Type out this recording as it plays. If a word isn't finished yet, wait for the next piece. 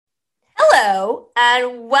Hello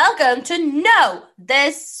and welcome to Know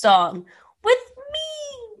This Song with me,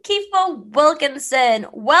 Kiefer Wilkinson.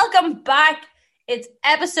 Welcome back. It's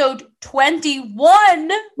episode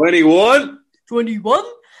 21. 21?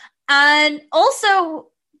 And also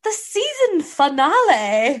the season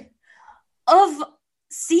finale of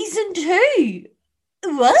season 2.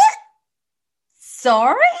 What?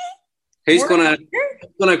 Sorry? Who's gonna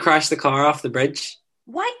crash the car off the bridge?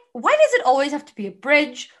 Why does it always have to be a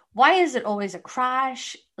bridge? Why is it always a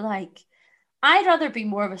crash? Like, I'd rather be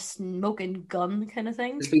more of a smoking gun kind of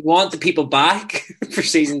thing. Because we want the people back for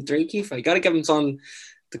season 3, Keith. You got to give them something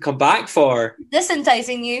to come back for. This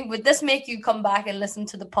enticing you? Would this make you come back and listen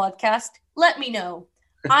to the podcast? Let me know.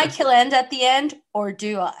 I kill end at the end, or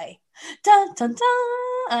do I? Dun dun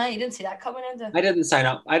dun! You didn't see that coming, did you? I didn't sign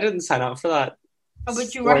up for that.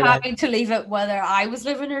 But you were happy to leave it whether I was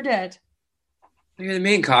living or dead. You're the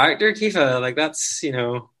main character, Kifa. Like, that's,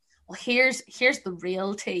 Well, here's the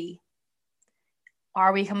real tea.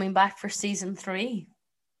 Are we coming back for season 3?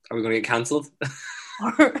 Are we going to get cancelled?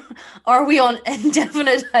 Or are we on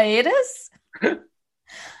indefinite hiatus? Potentially.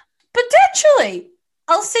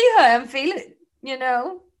 I'll see how I'm feeling,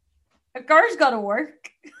 A girl's got to work.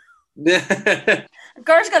 A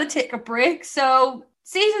girl's got to take a break. So,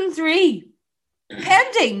 season 3.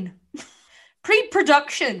 Pending.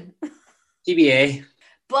 Pre-production. TBA.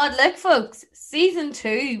 But look, folks, season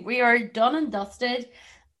 2, we are done and dusted.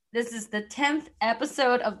 This is the 10th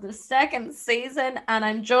episode of the second season, and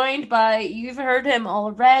I'm joined by, you've heard him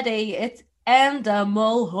already, it's Enda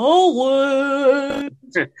Mulholland.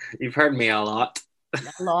 You've heard me a lot.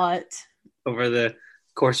 A lot. Over the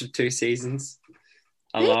course of 2 seasons.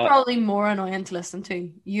 Who's probably more annoying to listen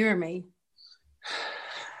to, you or me?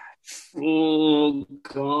 Oh,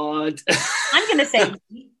 God. I'm going to say...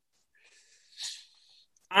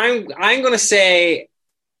 I'm going to say...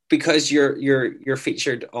 Because you're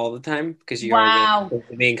featured all the time because you're the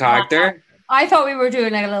main character. Wow. I thought we were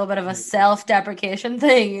doing like a little bit of a self-deprecation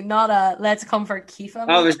thing, not a let's comfort Kiefer.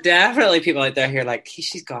 Oh, there's definitely people out there who are like,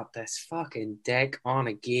 she's got this fucking dick on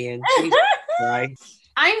again. Right.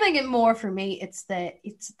 I'm thinking more for me. It's the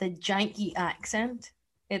janky accent.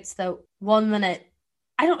 It's the 1 minute.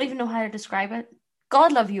 I don't even know how to describe it.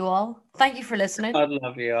 God love you all. Thank you for listening. God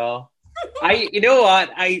love you all. You know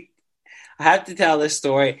what? I have to tell this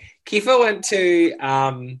story. Kiefer went to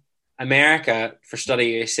America for Study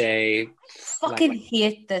USA. Fucking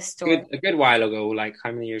hate this story. A good while ago, like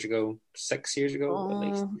how many years ago? 6 years ago, at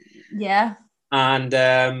least. Yeah.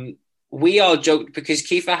 And we all joked because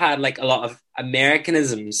Kiefer had like a lot of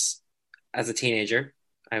Americanisms as a teenager.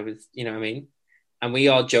 You know what I mean? And we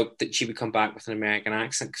all joked that she would come back with an American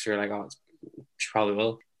accent because we were like, oh, she probably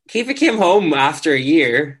will. Kiefer came home after a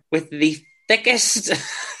year with the thickest...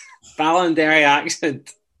 Ballandary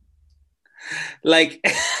accent. Like,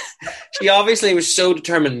 she obviously was so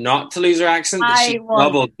determined not to lose her accent that she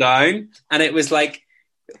doubled down, and it was like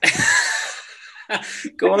we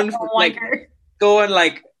were going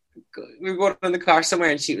in the car somewhere,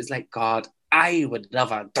 and she was like, "God, I would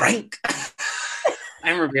love a drink." I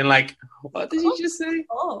remember being like, "What did you just say?"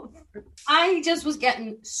 Oh, I just was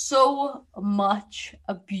getting so much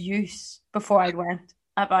abuse before I went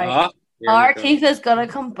about. Our Keith is gonna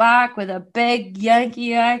come back with a big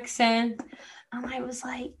Yankee accent, and I was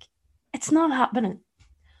like, "It's not happening.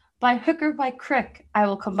 By hook or by crook, I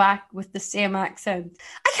will come back with the same accent.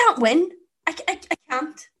 I can't win. I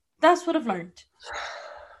can't. That's what I've learned."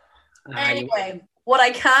 Anyway, what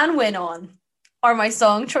I can win on are my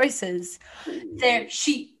song choices. There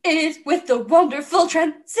she is with the wonderful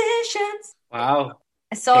transitions. Wow!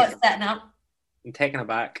 I saw it setting up. I'm taken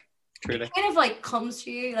aback. Truly. It kind of like comes to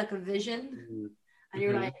you like a vision, and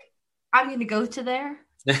you're like, I'm going to go to there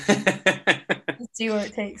and see where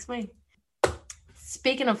it takes me.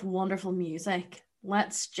 Speaking of wonderful music,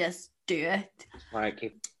 let's just do it. All right,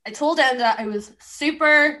 Keith. I told Enda I was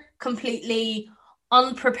super completely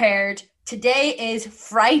unprepared. Today is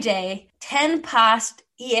Friday, 8:10,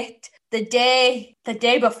 the day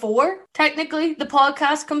before, technically, the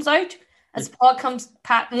podcast comes out. As the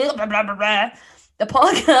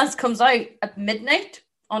podcast comes out at midnight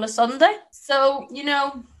on a Sunday. So,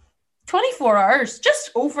 24 hours,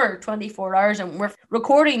 just over 24 hours, and we're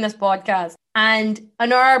recording this podcast. And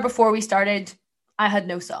an hour before we started, I had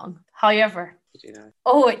no song. However,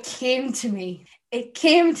 it came to me. It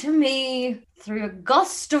came to me through a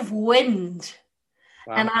gust of wind.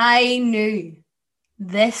 Wow. And I knew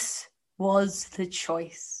this was the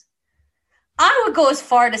choice. I would go as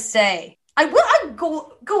far to say, I'd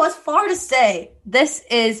go as far to say this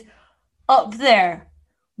is up there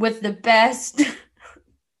with the best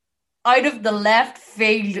out of the left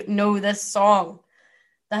field know this song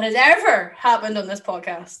that has ever happened on this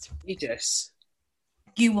podcast. Jesus.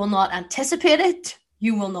 You will not anticipate it.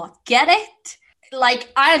 You will not get it.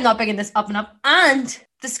 Like, I am not picking this up and up. And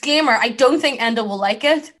disclaimer, I don't think Enda will like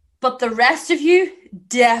it, but the rest of you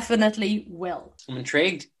definitely will. I'm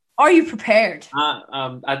intrigued. Are you prepared?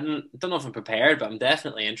 I don't know if I'm prepared, but I'm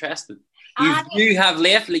definitely interested. You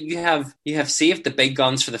have saved the big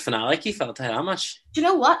guns for the finale, Keith. I'll tell you that much. Do you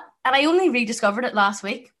know what? And I only rediscovered it last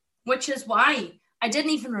week, which is why I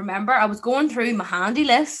didn't even remember. I was going through my handy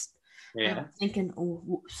list. Yeah. And I was thinking,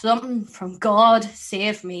 oh, something from God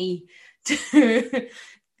save me to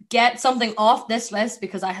get something off this list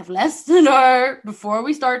because I have less than an hour before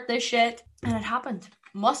we start this shit. And it happened.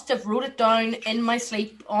 Must have wrote it down in my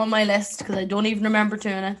sleep on my list because I don't even remember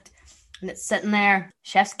doing it. And it's sitting there.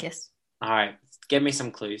 Chef's kiss. All right. Give me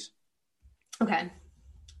some clues. Okay.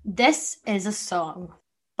 This is a song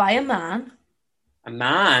by a man. A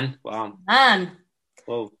man? Wow. Man.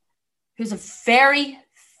 Whoa. Who's a very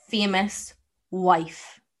famous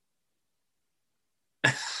wife.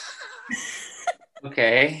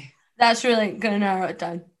 Okay. That's really going to narrow it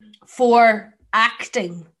down. For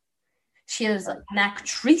acting. She is an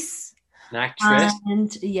actress. An actress?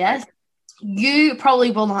 And yes, you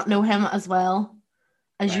probably will not know him as well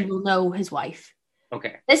as Right. you will know his wife.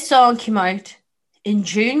 Okay. This song came out in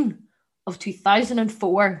June of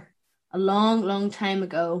 2004, a long, long time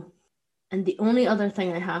ago. And the only other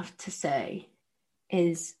thing I have to say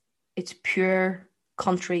is it's pure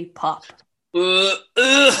country pop.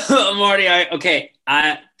 I'm already out. Okay.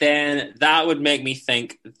 Then that would make me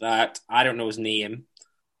think that I don't know his name,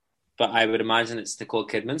 but I would imagine it's Nicole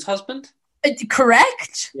Kidman's husband.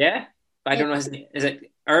 Correct? Yeah. But I don't know his name. Is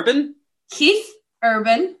it Urban? Keith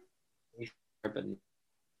Urban. Urban.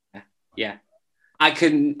 Yeah. I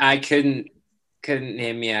couldn't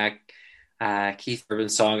name me a Keith Urban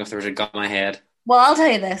song if there was a gun in my head. Well, I'll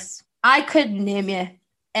tell you this. I couldn't name you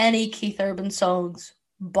any Keith Urban songs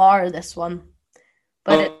bar this one.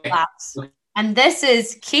 But Okay. it slaps. And this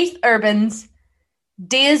is Keith Urban's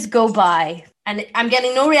Days Go By. And I'm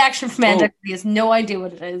getting no reaction from Enda because he has no idea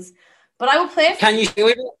what it is. But I will play it for Can you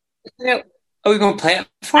are we going to play it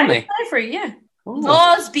for me? play for you, yeah. Oh,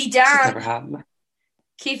 Laws be this has damned. never happened.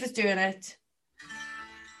 Keith is doing it.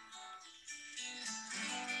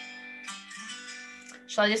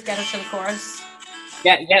 Shall I just get it to the chorus?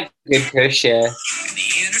 Yeah, good push, yeah.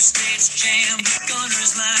 The interstate's jammed,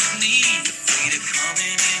 gunners like me, afraid of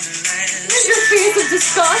coming in the land. This is your face of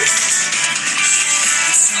disgust.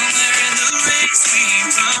 Somewhere in the race we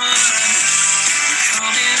run, we're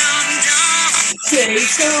coming undone.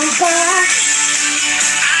 Days go by.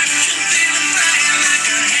 I can feel the fire like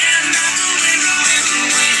a hand out the window in the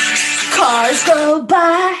wind. Cars go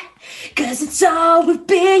by. Cause it's all we've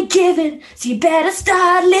been given. So you better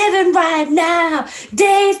start living right now.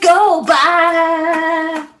 Days go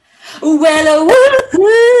by. Well,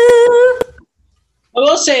 woo-hoo. I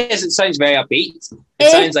will say is it sounds very upbeat.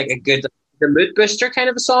 It sounds like the mood booster kind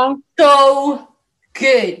of a song. So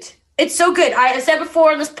good. It's so good. I said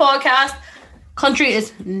before in this podcast, country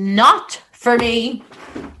is not for me,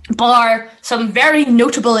 bar some very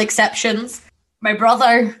notable exceptions. My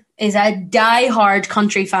brother is a die-hard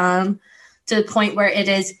country fan to the point where it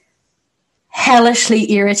is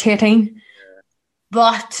hellishly irritating.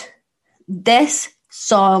 But this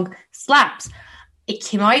song slaps. It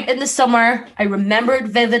came out in the summer. I remember it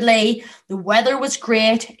vividly. The weather was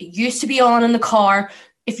great. It used to be on in the car.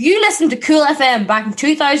 If you listened to Cool FM back in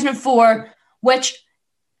 2004, which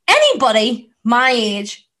anybody my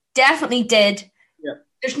age definitely did,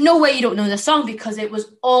 there's no way you don't know this song because it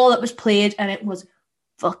was all that was played and it was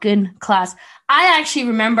fucking class. I actually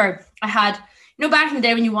remember I had, back in the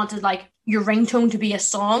day when you wanted like your ringtone to be a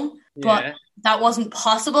song, but that wasn't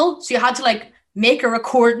possible. So you had to like make a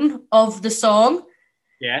recording of the song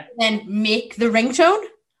and then make the ringtone.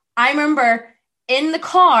 I remember in the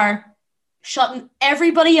car shutting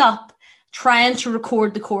everybody up trying to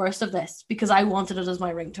record the chorus of this because I wanted it as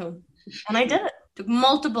my ringtone. And I did it. Took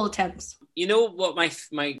multiple attempts. You know what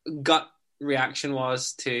my gut reaction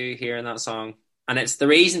was to hearing that song? And it's the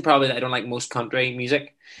reason probably that I don't like most country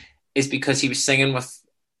music is because he was singing with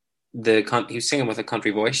a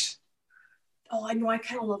country voice. Oh, I know. I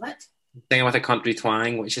kind of love it. Singing with a country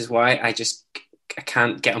twang, which is why I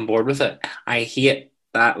can't get on board with it. I hate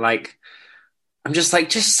that. Like, I'm just like,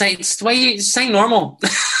 just sing normal.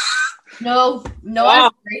 No, I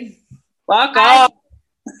agree. Fuck off.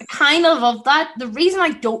 I kind of love that. The reason I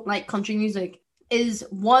don't like country music is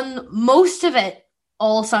one, most of it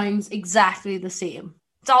all sounds exactly the same.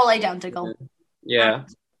 It's all identical. Yeah.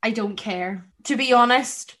 I don't care. To be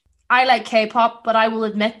honest, I like K-pop, but I will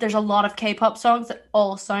admit there's a lot of K-pop songs that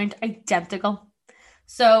all sound identical.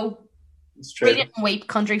 So, It's read true. it and weep,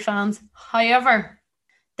 country fans. However,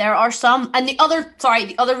 there are some, and the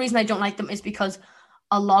other reason I don't like them is because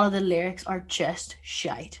a lot of the lyrics are just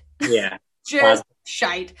shite. Yeah. Just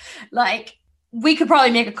shite. Like, we could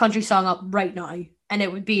probably make a country song up right now, and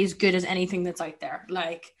it would be as good as anything that's out there.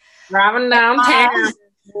 Like, Driving downtown,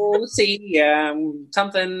 we'll see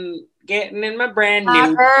something getting in my brand my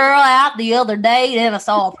new. girl out the other day, and I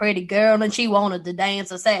saw a pretty girl, and she wanted to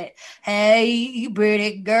dance. I said, "Hey, you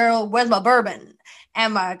pretty girl, where's my bourbon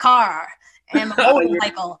and my car and my Oh,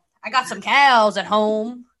 motorcycle? I got some cows at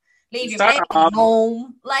home. Leave your Start baby off.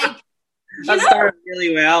 home." Like, you That know, started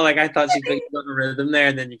really well. Like I thought she got a rhythm there,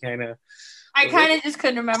 and then you kind of. I kind of just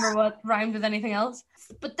couldn't remember what rhymed with anything else.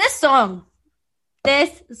 But this song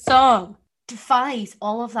defies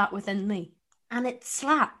all of that within me, and it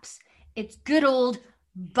slaps. It's good old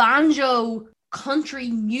banjo country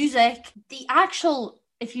music. The actual,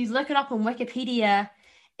 if you look it up on Wikipedia,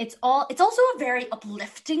 it's also a very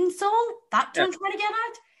uplifting song. That's what I'm trying to get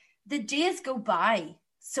at. The days go by,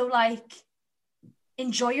 so like,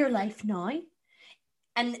 enjoy your life now.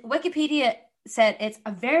 And Wikipedia said it's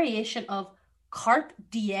a variation of Carpe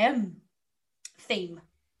Diem theme.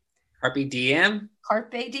 Carpe Diem.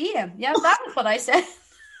 Carpe Diem. Yeah, that was what I said.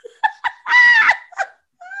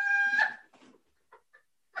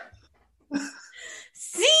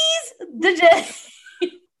 Seize the day.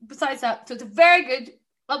 Besides that, so it's a very good,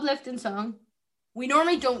 uplifting song. We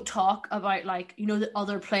normally don't talk about, like, you know, the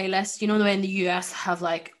other playlists. You know, the way in the US have,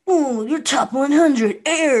 like, oh, your top 100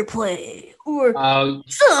 airplay or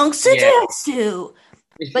songs to dance to.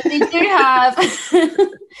 But they do have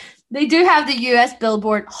they do have the US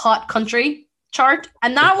Billboard Hot Country chart,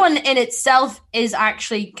 and that one in itself is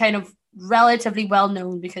actually kind of relatively well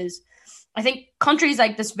known because I think country is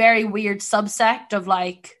like this very weird subsect of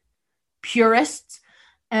like purists.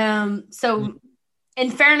 So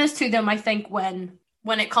in fairness to them, I think when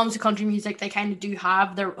it comes to country music, they kind of do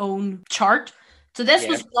have their own chart. So this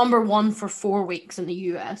was number 1 for 4 weeks in the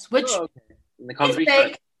US, which in the country is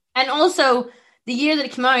big. And also, the year that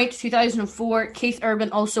it came out, 2004, Keith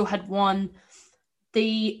Urban also had won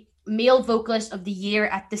the Male Vocalist of the Year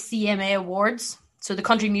at the CMA Awards, so the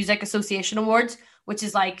Country Music Association Awards, which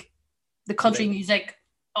is like the country music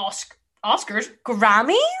Oscars,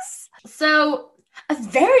 Grammys. So a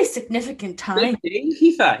very significant time. Big deal,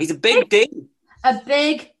 he's a big deal. A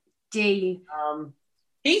big deal.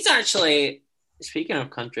 He's actually, speaking of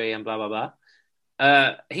country and blah blah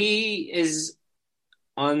blah, he is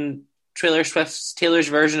on Taylor Swift's Taylor's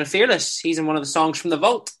version of Fearless. He's in one of the songs from The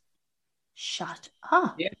Vault. Shut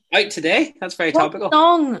up. Yeah, out today. That's very topical.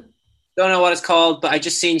 Song? Don't know what it's called, but I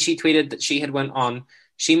just seen she tweeted that she had went on.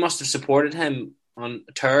 She must have supported him on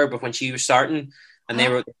a tour, but when she was starting, and they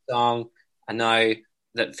wrote the song, and now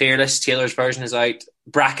that Fearless Taylor's version is out,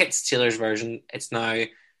 brackets Taylor's version, it's now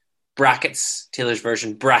brackets Taylor's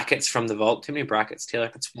version, brackets from The Vault. Too many brackets,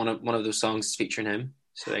 Taylor. It's one of those songs featuring him.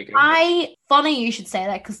 So there you go. Funny you should say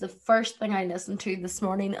that, because the first thing I listened to this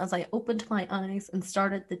morning as I opened my eyes and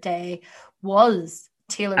started the day was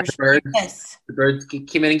Taylor's Kiss. The birds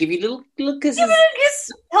came in and give you little kisses.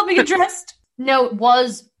 Help me get dressed. No, it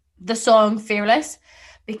was the song Fearless,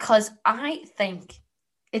 because I think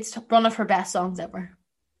it's one of her best songs ever.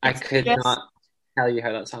 I could not tell you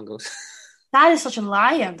how that song goes. That is such a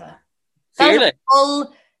lie, Amber. Fearless.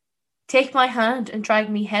 Full, take my hand and drag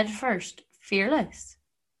me head first. Fearless.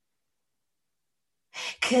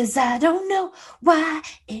 'Cause I don't know why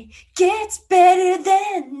it gets better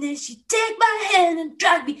than this. You take my hand and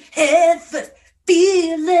drag me head first.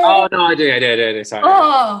 Fearless. Oh, no, I do. Sorry.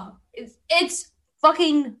 Oh, it's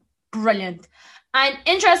fucking brilliant. And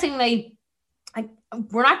interestingly,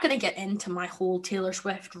 we're not going to get into my whole Taylor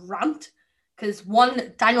Swift rant, because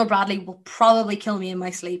 1, Daniel Bradley will probably kill me in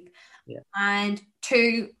my sleep. Yeah. And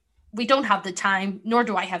 2, we don't have the time, nor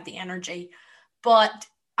do I have the energy. But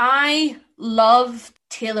I love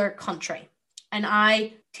Taylor country, and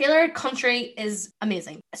Taylor country is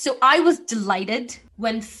amazing. So I was delighted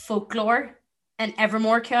when Folklore and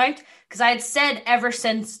Evermore came out, because I had said ever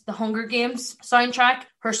since the Hunger Games soundtrack,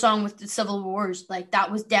 her song with the Civil Wars, like, that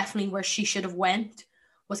was definitely where she should have went,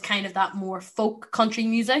 was kind of that more folk country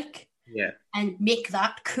music. Yeah. And make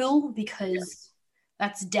that cool, because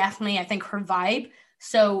that's definitely, I think, her vibe.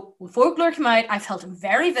 So when Folklore came out, I felt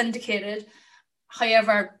very vindicated.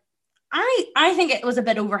 However, I think it was a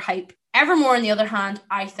bit overhyped. Evermore, on the other hand,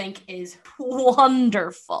 I think is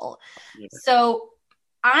wonderful. Yeah. So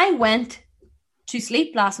I went to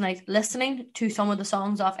sleep last night listening to some of the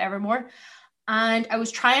songs off Evermore, And I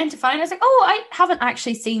was trying to find, I was like, oh, I haven't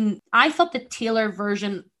actually seen, I thought the Taylor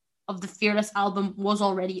version of the Fearless album was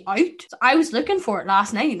already out. So I was looking for it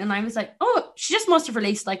last night and I was like, oh, she just must have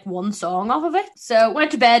released like one song off of it. So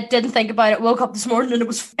went to bed, didn't think about it, woke up this morning and it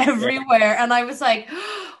was everywhere. And I was like,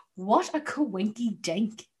 what a coinky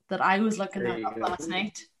dink that I was looking There that you up go. last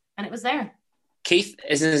night. And it was there. Keith,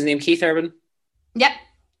 isn't his name Keith Urban? Yep.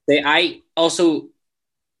 I also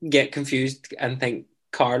get confused and think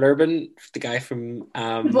Carl Urban, the guy from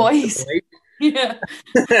Boys. The Yeah.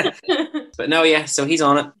 Boys. But no, yeah, so he's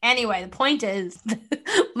on it. Anyway, the point is,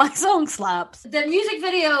 my song slaps. The music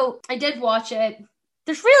video, I did watch it.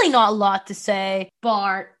 There's really not a lot to say,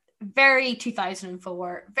 but very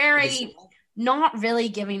 2004. Very not really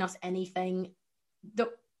giving us anything. The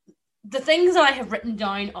things that I have written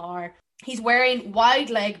down are he's wearing wide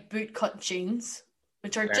leg boot cut jeans,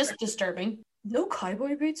 which are just disturbing. No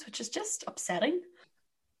cowboy boots, which is just upsetting.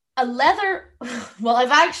 A leather, well,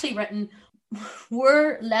 I've actually written,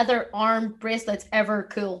 were leather arm bracelets ever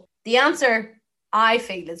cool? The answer, I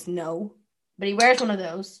feel, is no. But he wears one of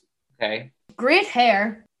those. Okay. Great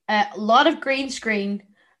hair, a lot of green screen,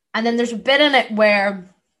 and then there's a bit in it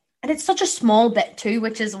where, and it's such a small bit too,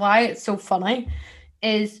 which is why it's so funny,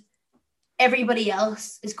 is everybody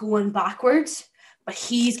else is going backwards, but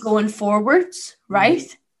he's going forwards,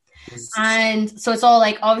 right? And so it's all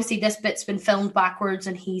like, obviously this bit's been filmed backwards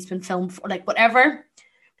and he's been filmed like whatever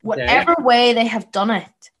way they have done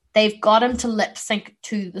it, they've got him to lip sync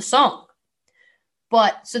to the song.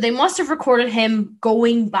 But so they must have recorded him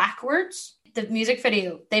going backwards. The music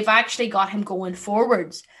video, they've actually got him going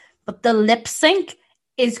forwards, but the lip sync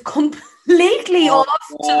is completely off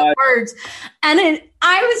to the words. And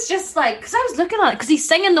I was just like, because I was looking at it, because he's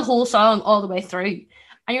singing the whole song all the way through,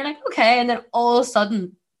 and you're like, okay, and then all of a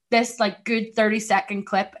sudden this like good 30-second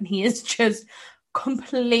clip and he is just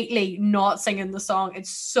completely not singing the song. It's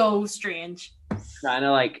so strange. Trying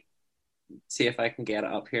to like see if I can get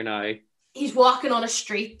it up here now. He's walking on a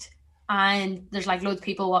street and there's like loads of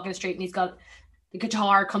people walking the street and he's got the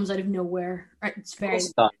guitar comes out of nowhere. It's very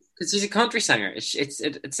because he's a country singer. It's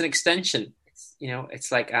an extension.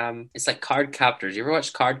 It's like Card Captors. You ever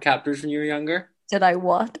watched Card Captors when you were younger? Did I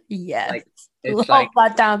what? Yes. Like, it's love like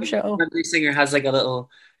that damn show. The country singer has like a little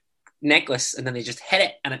necklace and then they just hit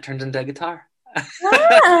it and it turns into a guitar.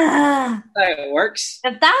 Ah, That's how it works.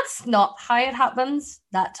 if that's not how it happens,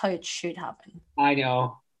 that's how it should happen. I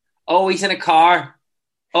know. Oh, he's in a car.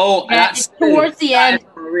 Oh, Yeah, that's it's towards the end.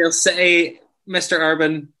 that's a real city, Mr.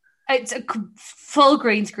 Urban. It's a full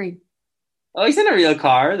green screen. Oh, he's in a real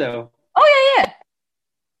car though. Oh yeah.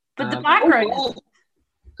 But the background. Oh,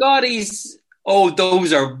 God, he's. Oh,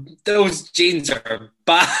 those jeans are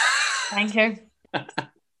bad. Thank you.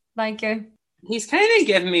 Thank you. He's kind of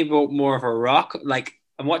giving me more of a rock. Like,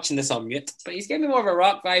 I'm watching this on mute, but he's giving me more of a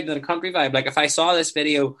rock vibe than a country vibe. Like, if I saw this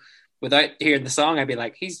video without hearing the song, I'd be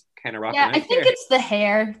like, he's kind of rocking. Yeah, out I think here. it's the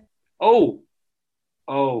hair. Oh,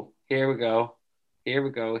 here we go.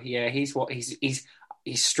 Yeah, he's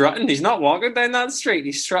strutting. He's not walking down that street.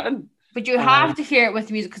 He's strutting. But you have to hear it with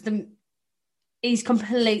the music because he's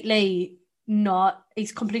completely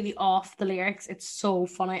off the lyrics. It's so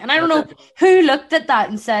funny. And I don't know who looked at that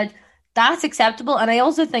and said, that's acceptable. And I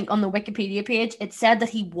also think on the Wikipedia page, it said that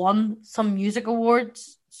he won some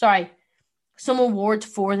awards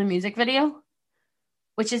for the music video,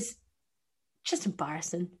 which is just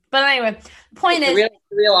embarrassing. But anyway, the point is...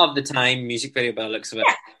 real of the time music video by the looks of it.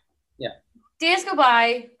 Yeah. Days Go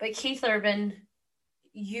By by Keith Urban.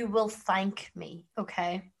 You will thank me,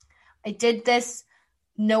 okay? I did this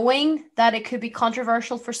knowing that it could be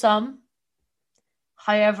controversial for some.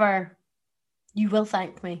 However, you will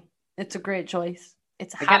thank me. It's a great choice.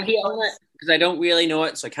 It's a I can't happy hate on choice. it because I don't really know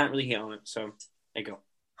it, so I can't really hate on it. So there you go.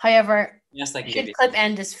 However, Yes, I I can give should you. clip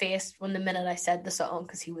Enda's face when the minute I said the song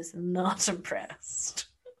because he was not impressed.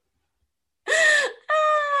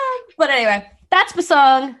 But anyway, that's my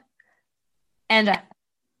song. Enda,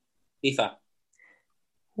 Aoife.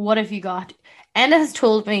 what have you got? Enda has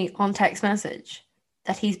told me on text message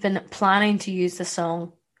that he's been planning to use the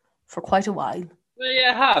song for quite a while. Well,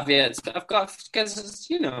 yeah, I have. Yeah, I've got because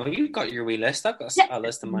you've got your wee list. I've got a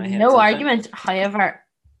list in my head. No sometimes. argument. However,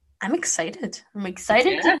 I'm excited. I'm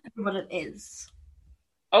excited to see what it is.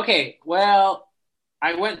 Okay, well,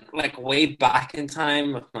 I went like way back in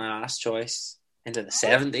time with my last choice into the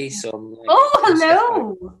 70s. So I'm like,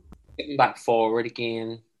 hello. getting back forward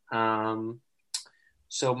again.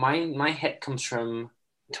 So my hit comes from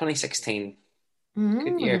 2016.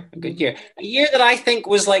 Good year, a good year. A year that I think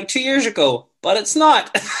was like 2 years ago, but it's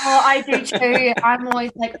not. Oh, I do too. I'm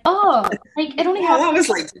always like, it only Yeah, happened that was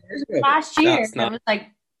like 2 years ago. last year. That's I not. was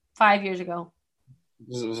like, 5 years ago.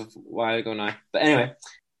 It was a while ago now. But anyway,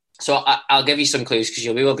 so I'll give you some clues because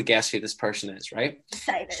you'll be able to guess who this person is, right?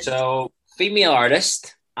 Excited. So, female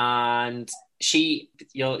artist, and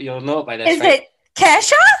you'll know it by this, Is right? it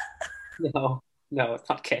Kesha? No, it's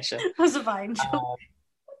not Kesha. Was a fine joke. Um,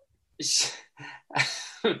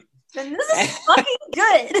 And this is fucking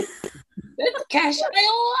good. It's Kesha.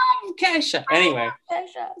 I love Kesha. Anyway,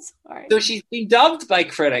 Kesha, sorry. so she's been dubbed by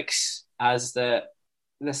critics as the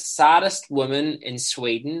saddest woman in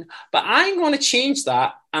Sweden, but I'm going to change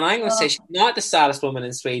that, and I'm going to say she's not the saddest woman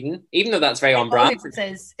in Sweden, even though that's very on brand.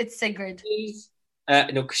 It's Sigrid. No,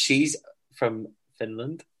 because she's from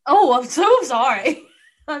Finland. Oh, I'm so sorry.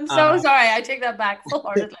 I'm so sorry. I take that back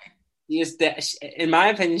full-heartedly. In my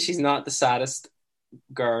opinion, she's not the saddest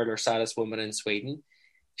girl or saddest woman in Sweden.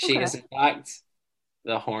 She is, in fact,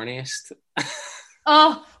 the horniest.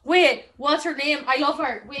 Oh, wait. What's her name? I love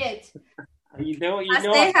her. Wait. You know.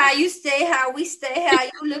 Stay high, you stay high, we stay high.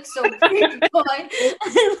 You look so pretty, boy.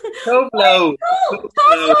 Tovlo.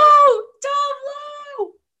 Tovlo.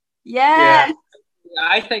 Yes. Yeah.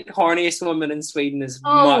 I think horniest woman in Sweden is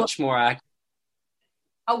much more accurate.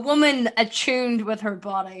 A woman attuned with her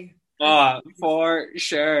body. Oh, for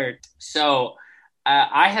sure. So,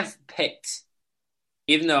 I have picked,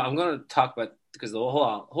 even though I'm going to talk about, because the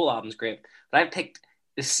whole album's great, but I picked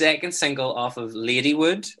the second single off of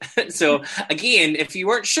Ladywood. So, again, if you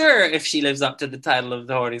weren't sure if she lives up to the title of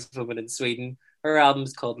the horniest woman in Sweden, her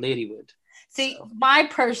album's called Ladywood. See, my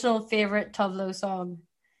personal favorite Tovlo song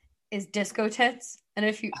is Disco Tits. And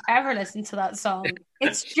if you ever listen to that song,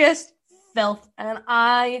 it's just filth. And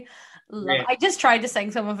I love it. I just tried to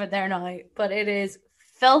sing some of it there now, but it is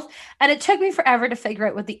filth. And it took me forever to figure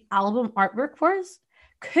out what the album artwork was.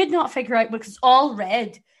 Could not figure out because it's all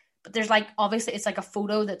red. But there's obviously it's like a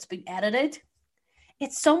photo that's been edited.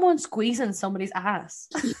 It's someone squeezing somebody's ass.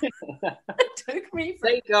 It took me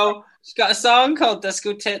There you go. She's got a song called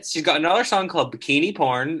Disco Tits. She's got another song called Bikini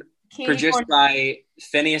Porn, produced by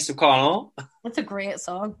Phineas O'Connell. That's a great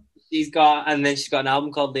song. She's got an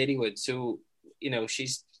album called Ladywood. So,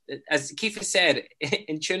 she's, as Kiefer said,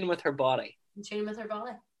 in tune with her body. In tune with her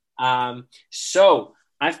body. So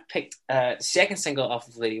I've picked a second single off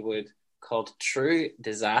of Ladywood called True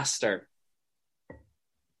Disaster.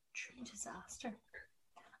 True Disaster.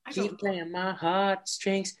 Keep playing my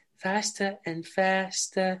heartstrings faster and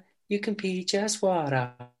faster. You can be just what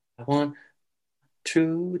I want.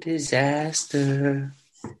 True Disaster.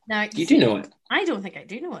 Now you do know it. I don't think I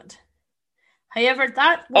do know it. However,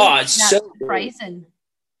 it's so surprising.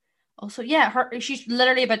 Also, yeah, she's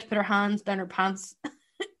literally about to put her hands down her pants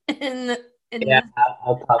in the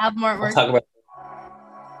album artwork. I'll talk about.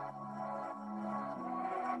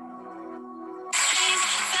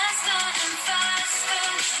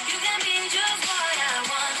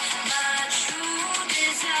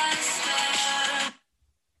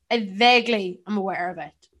 I'm aware of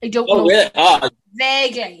it. I don't know. Oh, really?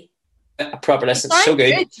 Vaguely. A proper listen. It's so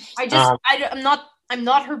good. I'm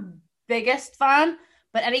not her biggest fan,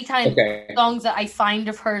 but anytime songs that I find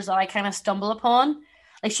of hers that I kind of stumble upon,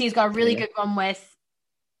 like she's got a really good one with,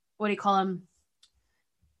 what do you call him?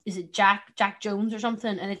 Is it Jack Jones or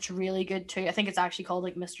something? And it's really good too. I think it's actually called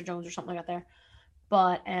Mr. Jones or something like that there.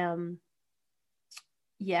 But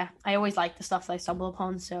yeah, I always like the stuff that I stumble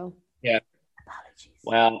upon. So yeah. Apologies.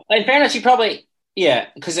 Well, in fairness, she probably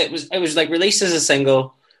because it was released as a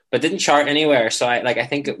single, but didn't chart anywhere. So I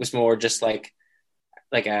think it was more just like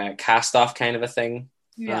a cast off kind of a thing.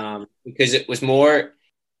 Yeah. Because it was more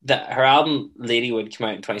that her album Ladywood came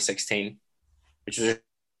out in 2016, which was her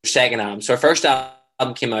second album. So her first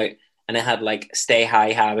album came out and it had Stay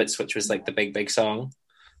High Habits, which was the big song.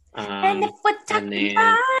 And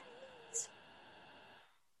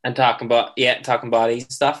talking bodies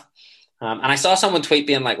and stuff. And I saw someone tweet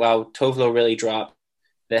being like, wow, Tovlo really dropped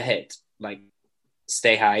the hit,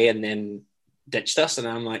 Stay High, and then ditched us. And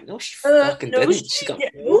I'm like, no, she fucking didn't. She got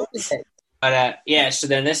hit. But so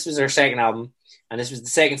then this was her second album, and this was the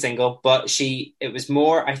second single. But it was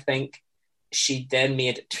more, I think, she then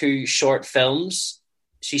made 2 short films.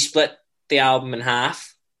 She split the album in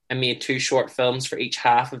half and made 2 short films for each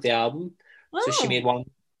half of the album. Oh. So she made one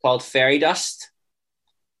called Fairy Dust,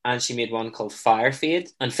 and she made one called Fire Fade.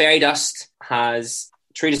 And Fairy Dust has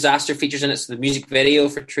True Disaster features in it. So the music video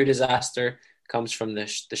for True Disaster comes from the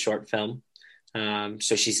short film.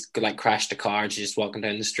 So she's crashed a car and she's just walking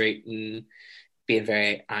down the street and being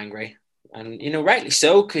very angry. And, rightly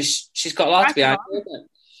so, because she's got a lot to be angry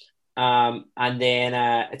about. And then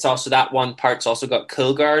it's also that one part's also got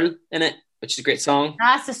Cool Girl in it, which is a great song.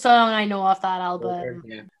 That's the song I know off that album.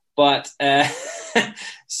 Yeah. But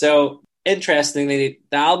so interestingly,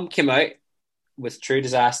 the album came out with True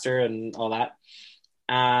Disaster and all that,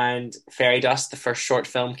 and Fairy Dust, the first short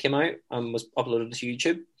film, came out and was uploaded to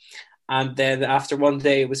YouTube. And then after one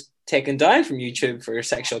day, it was taken down from YouTube for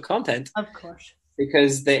sexual content Of course.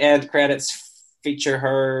 because the end credits feature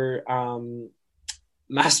her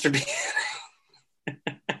masturbating.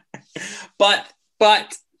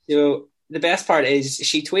 but you know, the best part is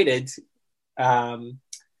she tweeted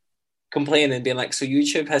complaining, being like, "So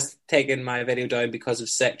YouTube has taken my video down because of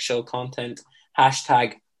sexual content.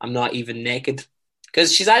 Hashtag I'm not even naked."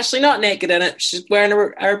 Because she's actually not naked in it. She's wearing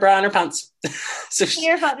her bra and her pants. So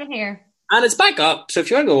Here, fucking here. and it's back up. So if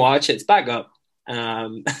you want to go watch it, it's back up.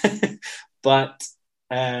 But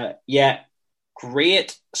yeah,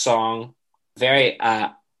 great song. Very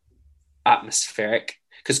atmospheric.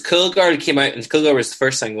 Because Cool Girl came out, and Cool Girl was the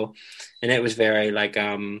first single, and it was very like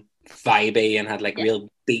vibey and had like real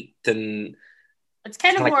beat and It's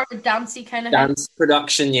kind of like more of a dancey kind of thing. dance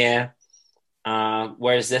production, yeah.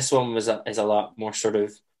 Whereas this one is a lot more sort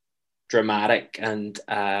of dramatic and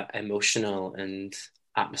emotional and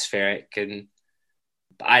atmospheric, and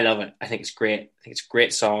I love it. I think it's great. I think it's a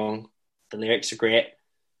great song. The lyrics are great,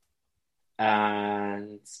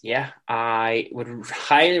 and yeah, I would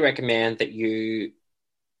highly recommend that you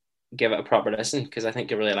give it a proper listen because I think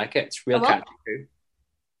you'll really like it. It's real catchy too.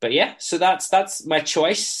 But yeah, so that's my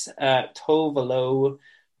choice. Tove Lo,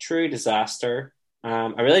 True Disaster.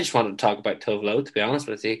 I really just wanted to talk about Tove Lo, to be honest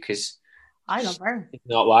with you, because I love her.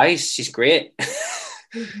 not wise, she's great.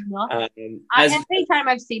 Every time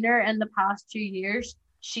I've seen her in the past 2 years,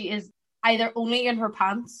 she is either only in her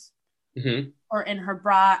pants or in her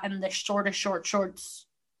bra and the shortest short shorts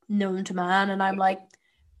known to man, and I'm like,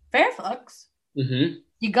 fair fucks.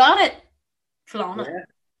 You got it. Flaunt it.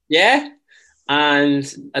 Yeah. And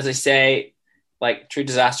as I say, like True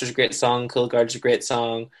Disaster is a great song, Cool Guard's a great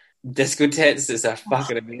song, Disco Tits is a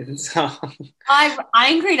fucking amazing song. I'm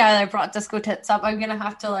angry now that I brought Disco Tits up. I'm gonna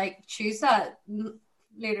have to like choose that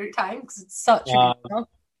later time because it's such a good song.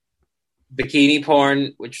 Bikini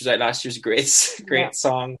Porn, which was out last year's great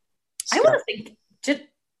song. I want to think, did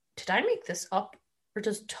I make this up, or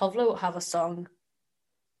does Tove Lo have a song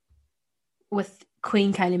with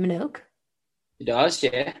Queen Kylie Minogue? It does,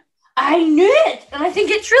 yeah. I knew it, and I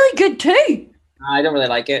think it's really good too. I don't really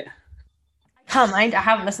like it. I can't mind. I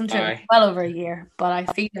haven't listened to it in well over a year, but I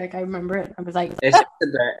feel like I remember it. I was like, it's a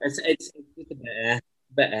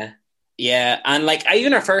bit. Yeah, and like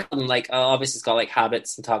even her first album, like obviously it's got like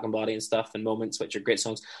Habits and Talking Body and stuff and Moments, which are great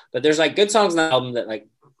songs. But there's like good songs in that album that like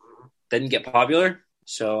didn't get popular.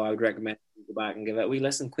 So I would recommend you go back and give it a wee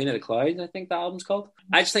listen. Queen of the Clouds, I think that album's called.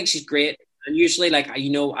 I just think she's great. And usually, like I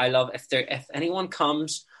love if anyone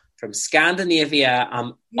comes from Scandinavia,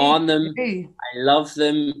 I'm on them. I love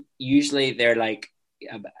them. Usually they're like,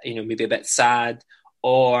 maybe a bit sad,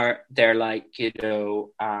 or they're like,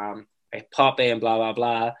 very poppy and blah blah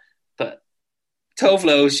blah. But Tove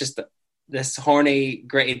Lo is just this horny,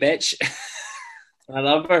 gritty bitch. I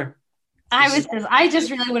love her. I just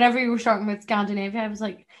really, whenever you were talking about Scandinavia, I was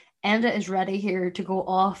like, Enda is ready here to go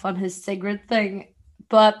off on his Sigrid thing.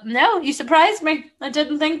 But no, you surprised me. I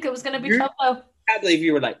didn't think it was going to be Tove Lo. I can't believe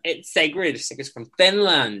you were like, it's Sigrid. Sigrid's from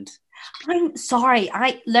Finland. I'm sorry.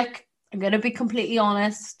 I'm going to be completely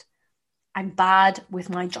honest. I'm bad with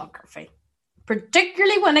my geography,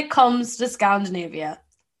 particularly when it comes to Scandinavia.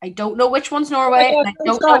 I don't know which one's Norway, and I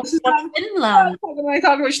don't know which one's Finland. What am I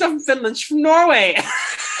talking about? She's not from Finland. She's from Norway.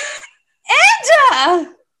 Enda!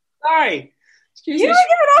 Sorry. You were giving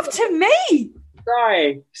off to me.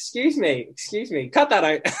 Sorry. Excuse me. Cut that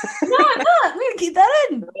out. No, I'm not. I'm going to keep that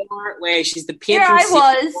in. Norway. She's the Here I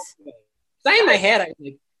was. That in my head, I was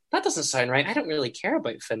like, that doesn't sound right. I don't really care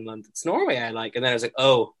about Finland. It's Norway I like. And then I was like,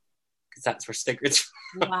 oh, because that's where Sigrid's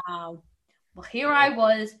from. Wow. Well, here I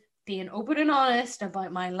was being open and honest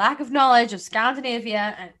about my lack of knowledge of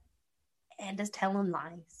Scandinavia, and just telling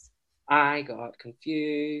lies. I got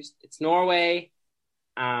confused. It's Norway.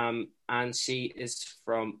 And she is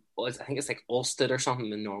from, I think it's like Ulstead or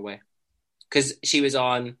something in Norway. Because she was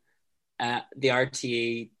on the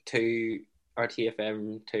RTFM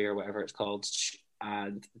 2 or whatever it's called.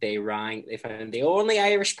 And they found the only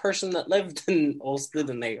Irish person that lived in Ulstead,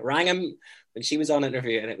 and they rang him when she was on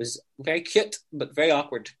interview, and it was very cute but very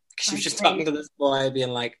awkward. She was just talking to this boy, being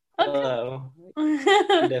like, "Hello,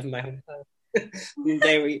 I live in my hometown."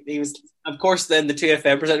 He was, of course, then the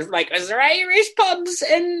 2FM presenters were like, "Is there Irish pubs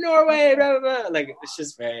in Norway?" Blah, blah, blah. Like it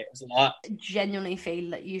was a lot. I genuinely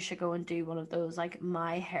feel that you should go and do one of those like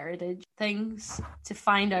My Heritage things to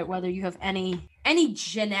find out whether you have any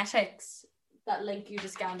genetics that link you to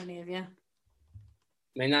Scandinavia.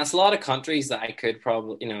 I mean, that's a lot of countries that I could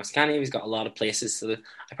probably, Scandinavia's got a lot of places, so that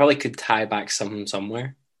I probably could tie back some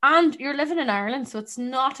somewhere. And you're living in Ireland, so it's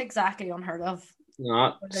not exactly unheard of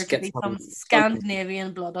Not for there just to get be some some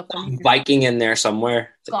Scandinavian blood up in here. Viking in there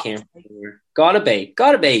somewhere. That Got came to from somewhere.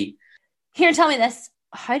 Gotta be. Here, tell me this.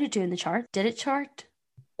 How did it do in the chart? Did it chart?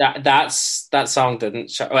 That song didn't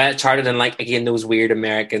chart. Well, it charted in like again those weird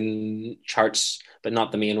American charts, but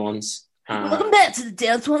not the main ones. Welcome back to the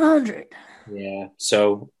Dance 100. Yeah.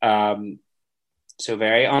 So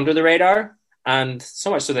very under the radar, and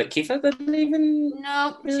so much so that Kifa didn't even.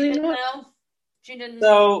 No, Really she didn't not? know. She didn't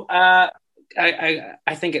know. So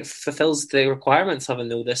I think it fulfills the requirements of a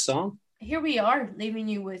know this song. Here we are, leaving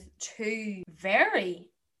you with two very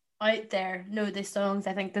out there know this songs,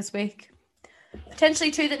 I think, this week.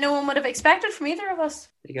 Potentially two that no one would have expected from either of us.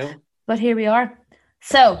 There you go. But here we are.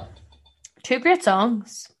 So, two great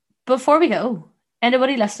songs. Before we go,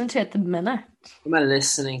 anybody listening to it at the minute? What am I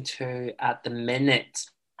listening to at the minute?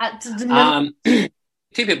 At the minute.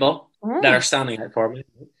 Two people that are standing out for me.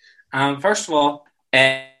 First of all,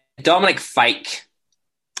 Dominic Fike.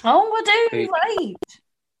 Oh, we do, right.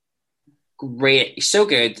 Great. He's so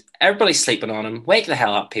good. Everybody's sleeping on him. Wake the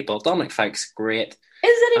hell up, people. Dominic Fike's great.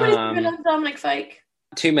 Is anybody sleeping on Dominic Fike?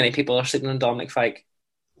 Too many people are sleeping on Dominic Fike.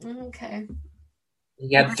 Okay.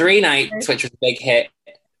 He had 3 nights, which was a big hit.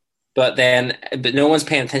 But no one's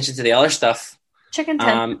paying attention to the other stuff. Chicken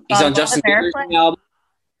Tent. He's on Justin Bieber's album.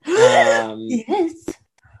 Yes.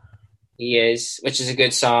 He is, which is a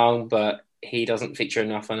good song, but he doesn't feature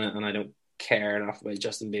enough on it, and I don't care enough about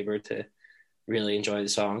Justin Bieber to really enjoy the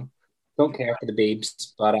song. Don't care for the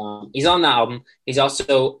Biebs, but he's on that album. He's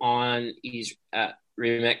also he's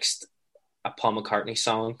remixed a Paul McCartney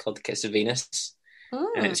song called "The Kiss of Venus,"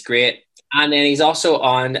 and it's great. And then he's also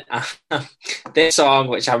on this song,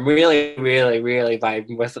 which I'm really, really, really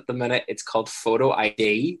vibing with at the minute. It's called "Photo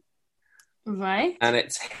ID," right? And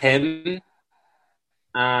it's him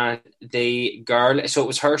and the girl. So it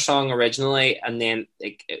was her song originally, and then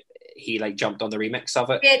he jumped on the remix of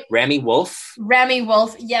it. Remy Wolf.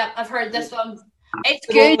 Yeah, I've heard this one. It's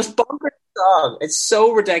the good. Most bonkers song. It's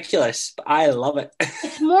so ridiculous, but I love it.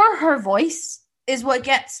 It's more her voice is what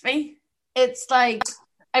gets me. It's like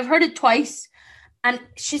I've heard it twice, and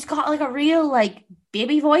she's got a real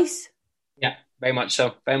baby voice. Yeah, very much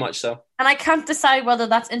so. Very much so. And I can't decide whether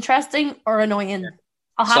that's interesting or annoying.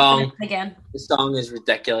 I'll have to listen again. The song is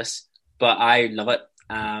ridiculous, but I love it.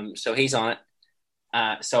 So he's on it.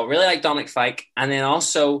 So really like Dominic Fike, and then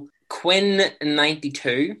also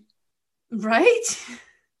Quinn92. Right.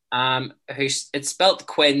 It's spelled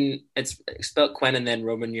Quinn. It's spelled Quinn and then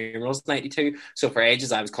Roman numerals 92. So for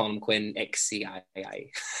ages I was calling him Quinn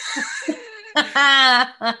XCII.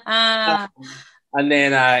 And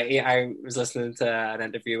then I was listening to an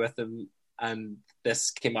interview with him, and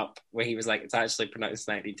this came up where he was like, it's actually pronounced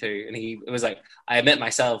 92, and it was like, I admit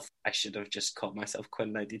myself, I should have just called myself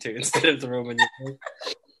Quinn92 instead of the Roman numerals.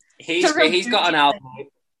 He's got an album out.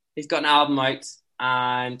 He's got an album out,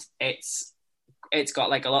 and it's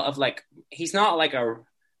got a lot of he's not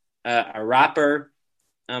a rapper,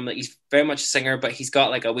 he's very much a singer, but he's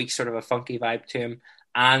got a weak sort of a funky vibe to him.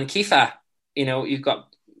 And Kifa, you've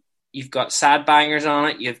got sad bangers on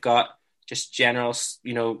it, you've got just general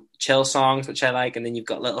chill songs, which I like, and then you've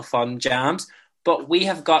got little fun jams. But we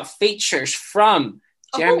have got features from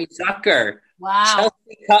Jeremy Zucker, wow,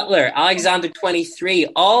 Chelsea Cutler, Alexander 23,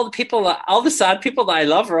 all the sad people that I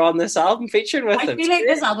love are on this album featured with them. I feel like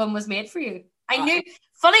this album was made for you. I knew.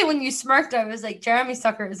 Funny when you smirked, I was like, Jeremy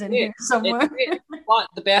Zucker is in here somewhere. But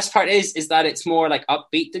the best part is that it's more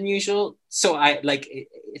upbeat than usual. So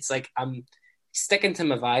it's like I'm sticking to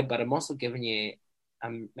my vibe, but I'm also giving you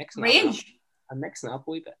mixing range. Up. I'm mixing up a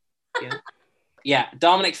wee bit. Yeah, yeah.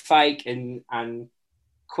 Dominic Fike and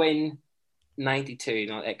Quinn 92,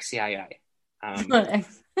 not XCII.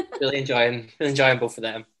 Really enjoying both of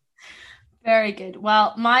them. Very good.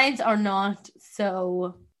 Well, mine are not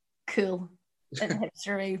so cool in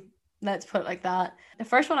history. Let's put it like that. The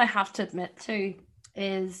first one I have to admit to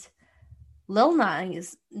is Lil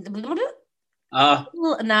Nas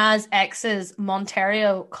X's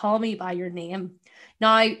Monterio, Call Me By Your Name.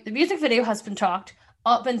 Now, the music video has been talked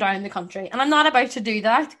up and down the country, and I'm not about to do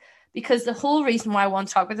that because the whole reason why I want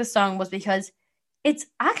to talk about this song was because it's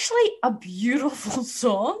actually a beautiful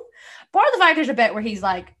song. Part of the fact there's a bit where he's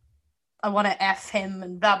like, I want to F him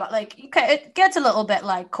and blah, blah. Okay, it gets a little bit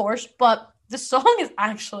coarse, but the song is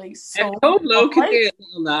actually so Code Low can do it,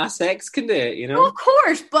 Lil Nas X can do it, Well, of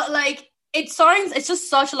course, but it's just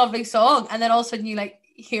such a lovely song. And then all of a sudden you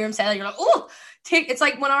hear him say that, you're like, oh, It's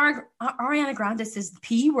like when Ariana Grande says the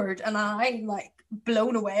P word, and I'm like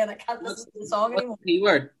blown away, and I can't listen to the song What's anymore. the P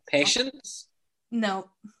word? Patience? No,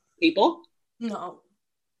 People? no.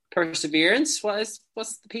 Perseverance? What's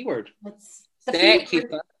the P word? It's the Say P it,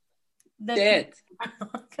 keep word. it. The Say P- it. I'm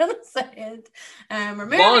not gonna say it.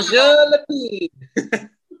 Remember? Bonjour le P.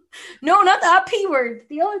 No, not that P word.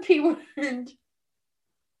 The other P word.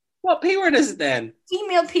 What P word is it then?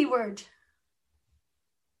 Female P word.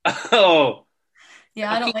 Oh.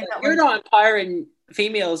 Yeah, I don't like that You're word. not empowering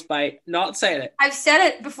females by not saying it. I've said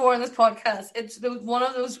it before in this podcast. It's one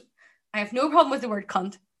of those. I have no problem with the word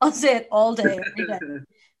cunt. I'll say it all day, every day.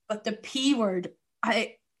 But the P word,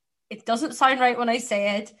 it doesn't sound right when I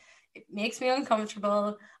say it. It makes me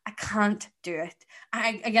uncomfortable. I can't do it.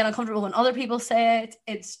 I get uncomfortable when other people say it.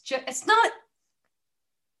 It's not.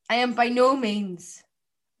 I am by no means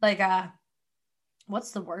like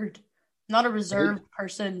what's the word? Not a reserved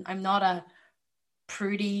person. I'm not a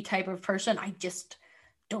prudy type of person. I just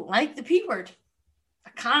don't like the P word.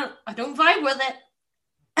 I don't vibe with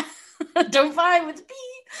it. I don't vibe with the P.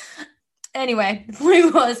 Anyway, the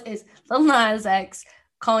point is Lil Nas X,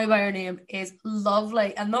 Call Me By Your Name is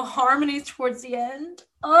lovely. And the harmonies towards the end,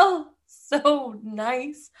 oh, so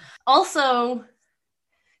nice. Also,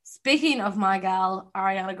 speaking of my gal,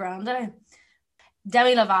 Ariana Grande,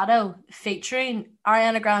 Demi Lovato featuring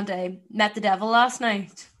Ariana Grande met the devil last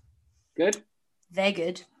night. Good. Very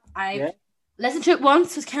good. I listened to it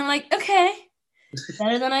once, was kind of like, okay,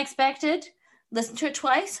 better than I expected. Listened to it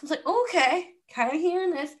twice, I was like, okay, kind of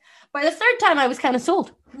hearing this. By the third time, I was kind of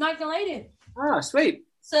sold. I'm not gonna lie to you. Ah, sweet.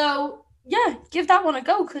 So yeah, give that one a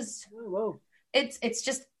go because Oh, whoa.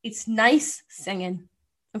 it's nice singing.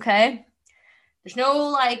 Okay, there's no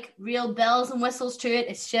like real bells and whistles to it.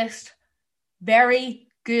 It's just very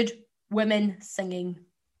good women singing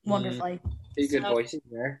wonderfully. Two good voices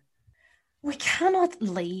there. We cannot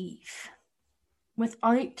leave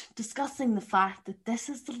without discussing the fact that this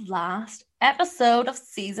is the last episode of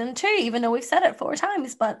season 2, even though we've said it 4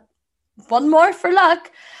 times, but one more for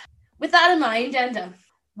luck. With that in mind, Enda,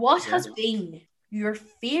 what has been your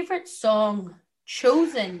favorite song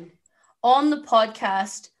chosen on the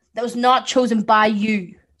podcast that was not chosen by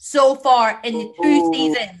you so far in the 2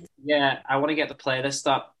 seasons? Yeah, I want to get the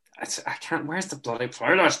playlist up. I can't. Where's the bloody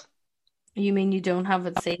playlist? You mean you don't have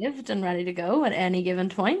it saved and ready to go at any given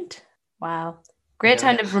point? Wow. Great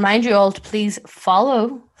time to remind you all to please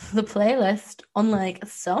follow the playlist, unlike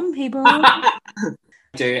some people.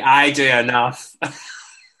 I do enough.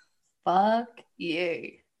 Fuck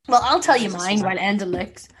you. Well, I'll tell you mine while Enda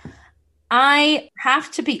looks. I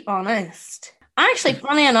have to be honest. Actually,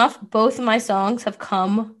 funny enough, both of my songs have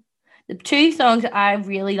come. The 2 songs that I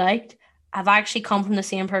really liked have actually come from the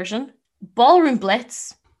same person. Ballroom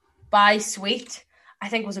Blitz by Sweet, I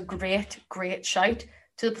think was a great shout.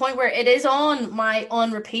 To the point where it is on my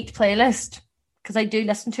on repeat playlist because I do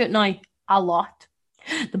listen to it now a lot.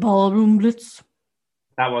 The Ballroom Blitz.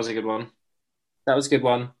 That was a good one.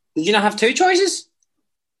 Did you not have 2 choices?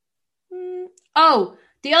 Oh,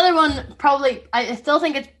 the other one probably. I still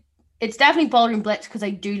think it's definitely Ballroom Blitz because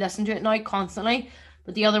I do listen to it now constantly.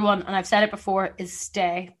 But the other one, and I've said it before, is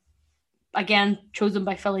Stay. Again, chosen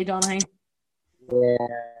by Philly Donahue. Yeah.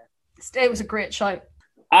 Stay was a great shout.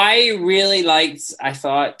 I really liked. I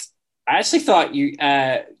actually thought you,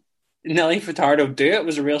 Nelly Furtado, Do It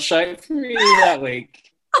was a real shout for me that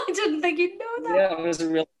week. I didn't think you'd know that. Yeah, it was a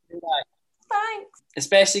real shout. Thanks.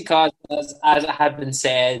 Especially because, as it had been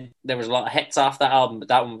said, there was a lot of hits off that album, but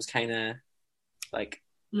that one was kind of like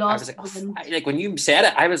Lost. I was like when you said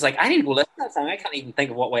it, I was like, I need to go listen to that song. I can't even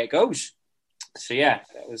think of what way it goes. So yeah,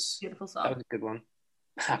 that was Beautiful song. That was a good one.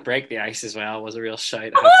 Break the Ice as well was a real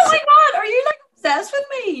shout. Oh my god, are you like obsessed with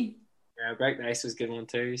me? Yeah, Break the Ice was a good one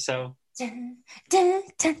too. So Dun, dun,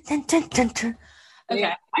 dun, dun, dun, dun, dun. Okay.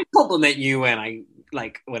 yeah, I compliment you when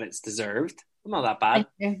it's deserved. I'm not that bad.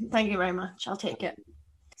 Thank you very much. I'll take it.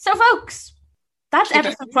 So, folks, that's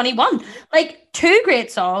episode 21. Like 2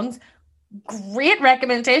 great songs, great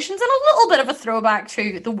recommendations, and a little bit of a throwback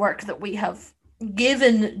to the work that we have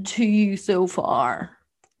given to you so far.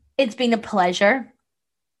 It's been a pleasure.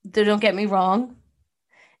 Don't get me wrong.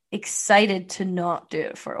 Excited to not do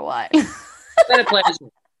it for a while. It's been a pleasure.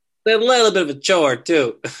 But a little bit of a chore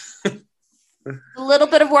too. A little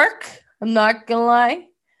bit of work. I'm not gonna lie,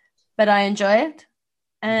 but I enjoy it.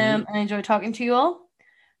 I enjoy talking to you all.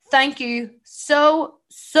 Thank you so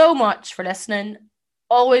much for listening.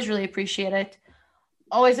 Always really appreciate it.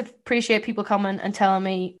 Always appreciate people coming and telling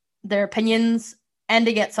me their opinions, and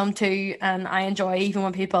to get some too. And I enjoy even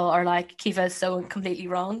when people are like, Kiva is so completely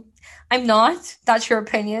wrong. I'm not. That's your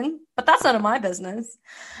opinion, but that's none of my business.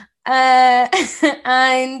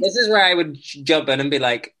 And This is where I would jump in and be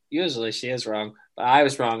like, usually she is wrong, but I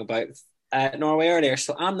was wrong about Norway earlier,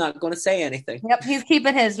 so I'm not going to say anything. yep, he's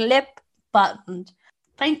keeping his lip buttoned.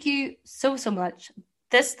 Thank you so much.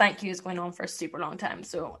 This thank you is going on for a super long time,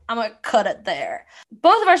 so I'm going to cut it there.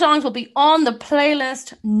 Both of our songs will be on the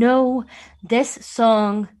playlist. No, this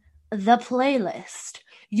song, the playlist.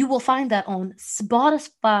 You will find that on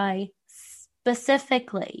Spotify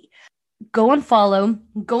specifically. Go and follow.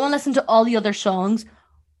 Go and listen to all the other songs.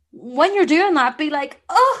 When you're doing that, be like,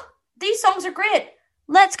 oh, these songs are great.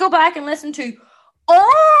 Let's go back and listen to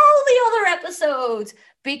all the other episodes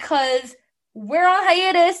because we're on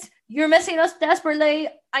hiatus. You're missing us desperately.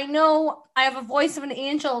 I know I have a voice of an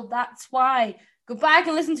angel. That's why. Go back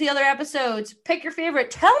and listen to the other episodes. Pick your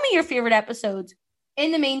favorite. Tell me your favorite episodes.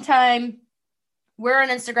 In the meantime, we're on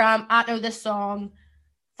Instagram at Know This Song.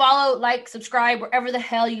 Follow, like, subscribe, wherever the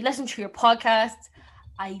hell you listen to your podcasts.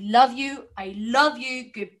 I love you. I love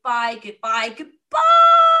you. Goodbye, goodbye, goodbye.